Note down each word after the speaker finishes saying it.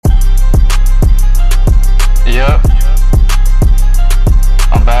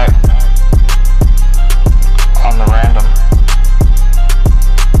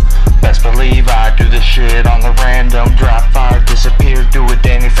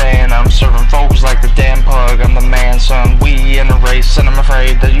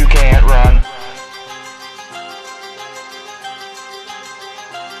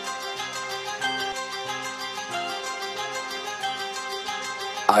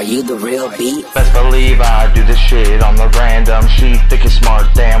Are you the real beat? Best believe I do this shit on the random. She think it's smart,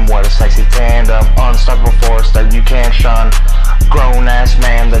 damn what a sexy tandem. Unstoppable force that you can't shun. Grown ass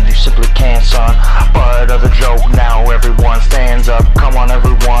man that you simply can't, son. But of the joke, now everyone stands up. Come on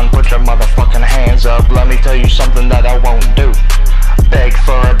everyone, put your motherfucking hands up. Let me tell you something that I won't do. Beg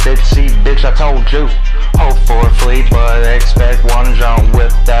for a bitch, see bitch I told you. Hope for a flea, but expect one jump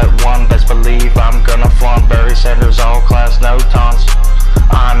with that one. Best believe I'm gonna flaunt Barry Sanders, all class, no taunts.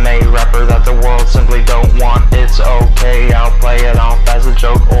 I'm a rapper that the world simply don't want. It's okay, I'll play it off as a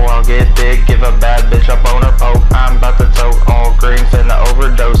joke, or I'll get big, give a bad bitch a boner poke. I'm about to tote all green, finna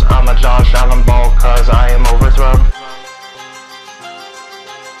overdose. I'm a Josh Allen ball, cause I am overthrown.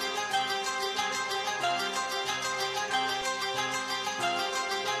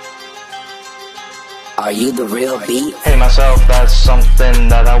 Are you the real beat? Hey myself, that's something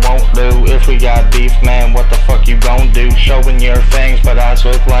that I won't do. If we got beef, man, what the fuck you gon' do? Showing your fangs, but eyes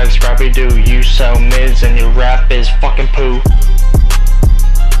look like Scrappy-Doo. You sell mids and your rap is fucking poo.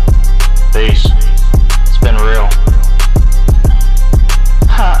 Peace. It's been real.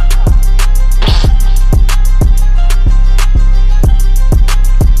 Ha.